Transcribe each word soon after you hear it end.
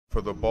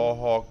For the Ball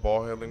Hawk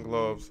ball handling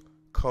gloves,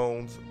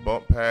 cones,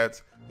 bump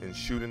pads, and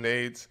shooting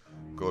aids,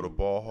 go to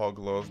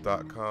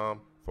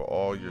ballhawkgloves.com for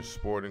all your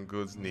sporting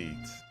goods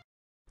needs.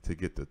 To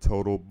get the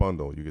total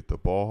bundle, you get the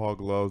Ball Hawk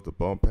gloves, the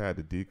bump pad,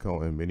 the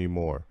decone, and many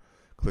more.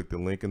 Click the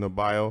link in the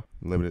bio,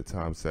 limited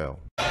time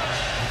sale.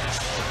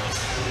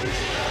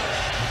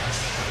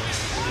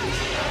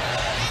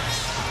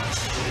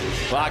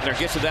 Wagner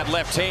gets to that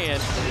left hand.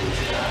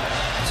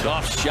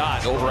 Tough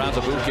shot over on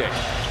the boot kick.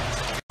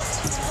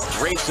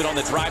 Raced it on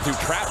the drive through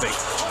traffic.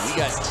 He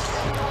got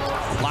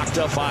locked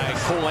up by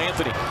Cole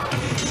Anthony.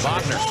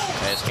 Wagner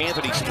has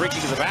Anthony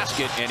streaking to the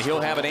basket, and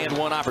he'll have an and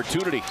one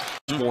opportunity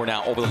more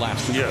now over the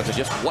last 2 years. And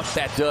just what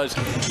that does,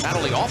 not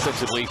only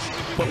offensively,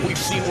 but we've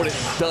seen what it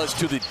does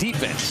to the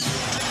defense.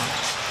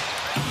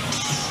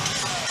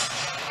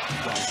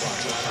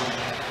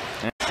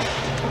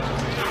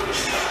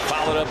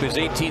 Followed up his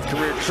 18th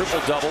career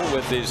triple-double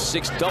with his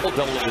 6th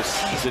double-double of the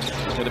season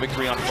in the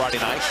victory on Friday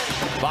night.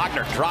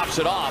 Wagner drops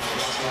it off.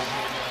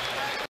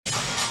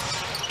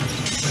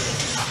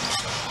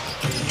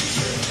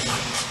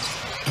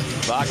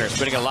 Wagner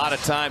spending a lot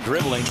of time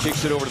dribbling,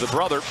 kicks it over to the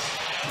brother,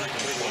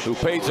 who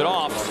pays it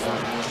off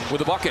with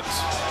the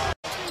buckets.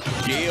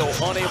 Gale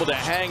unable to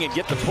hang and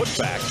get the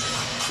putback.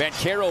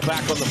 Vancaro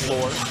back on the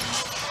floor.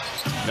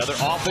 Another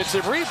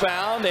offensive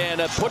rebound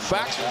and a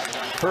putback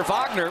for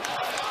Wagner.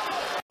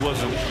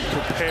 Wasn't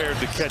prepared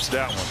to catch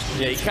that one.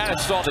 Yeah, he kind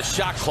of saw the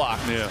shot clock.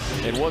 Yeah.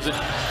 It wasn't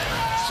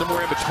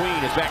somewhere in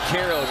between as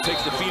Vancaro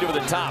takes the feet over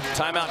the top.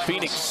 Timeout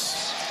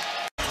Phoenix.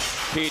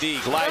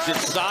 KD glides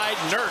inside.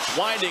 Nurse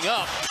winding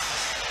up.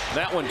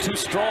 That one too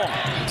strong.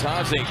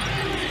 Taze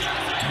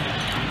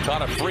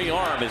caught a free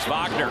arm as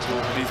Wagner.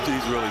 He's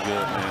really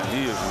good, man.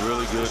 He is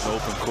really good in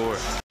open court.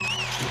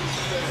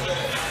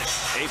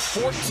 A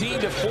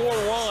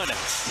 14-4 run.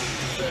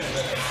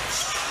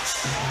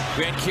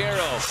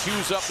 Vancaro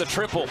cues up the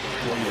triple.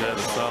 He's had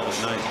a solid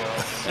night.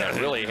 That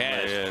really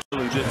has. Yeah,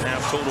 really didn't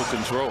have total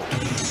control.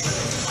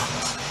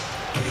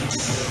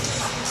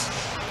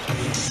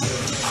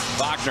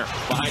 Wagner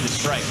behind the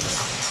stripe.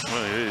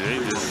 Well, they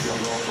just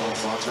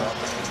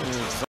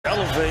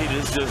elevate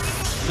is just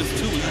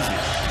too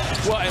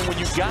easy. Well, and when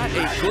you got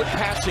a good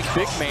passing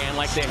big man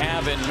like they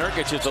have in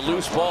Nurkic, it's a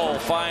loose ball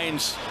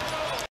finds.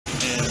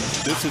 And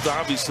this is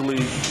obviously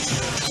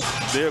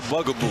their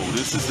bugaboo.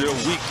 This is their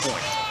weak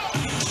point.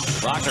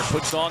 Wagner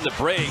puts on the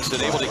brakes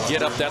and able to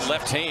get up that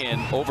left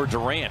hand over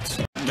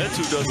Durant.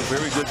 Metu does a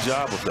very good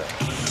job of that.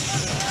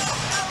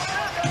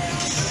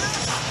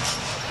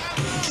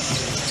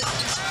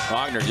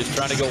 Wagner just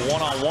trying to go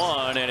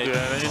one-on-one, and it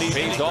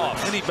pays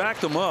off. And he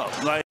backed him up.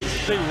 Like,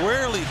 they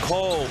rarely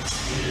call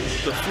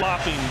the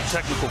flopping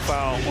technical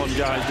foul on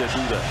guys that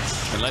do that.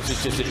 Unless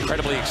it's just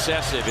incredibly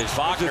excessive. Is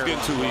Wagner just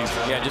getting too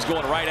easy? Yeah, just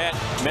going right at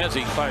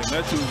Mezzi. Right,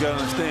 Metu's got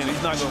to understand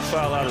he's not going to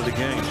foul out of the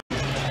game.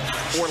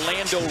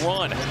 Orlando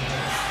run.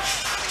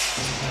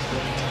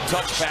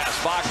 Touch pass.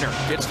 Wagner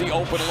gets the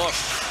open look.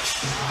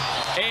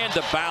 And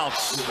the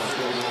bounce.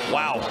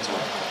 Wow.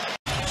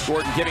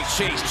 Gordon giving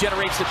chase,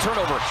 generates the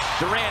turnover.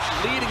 Durant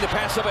leading the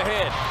pass up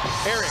ahead.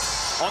 Eric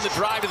on the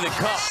drive to the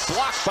cup,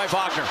 blocked by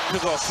Wagner.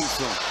 Took off too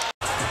soon.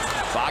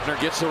 Wagner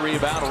gets the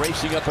rebound,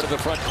 racing up into the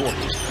front court.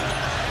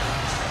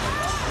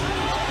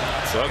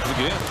 Suggs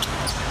again.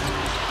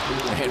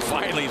 And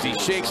finally, as he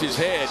shakes his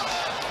head.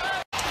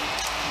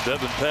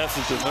 Devin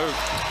passes to Nurk,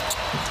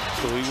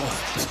 so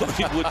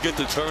he would get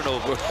the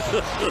turnover.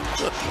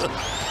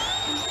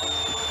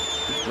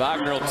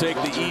 Wagner will take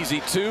the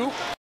easy two.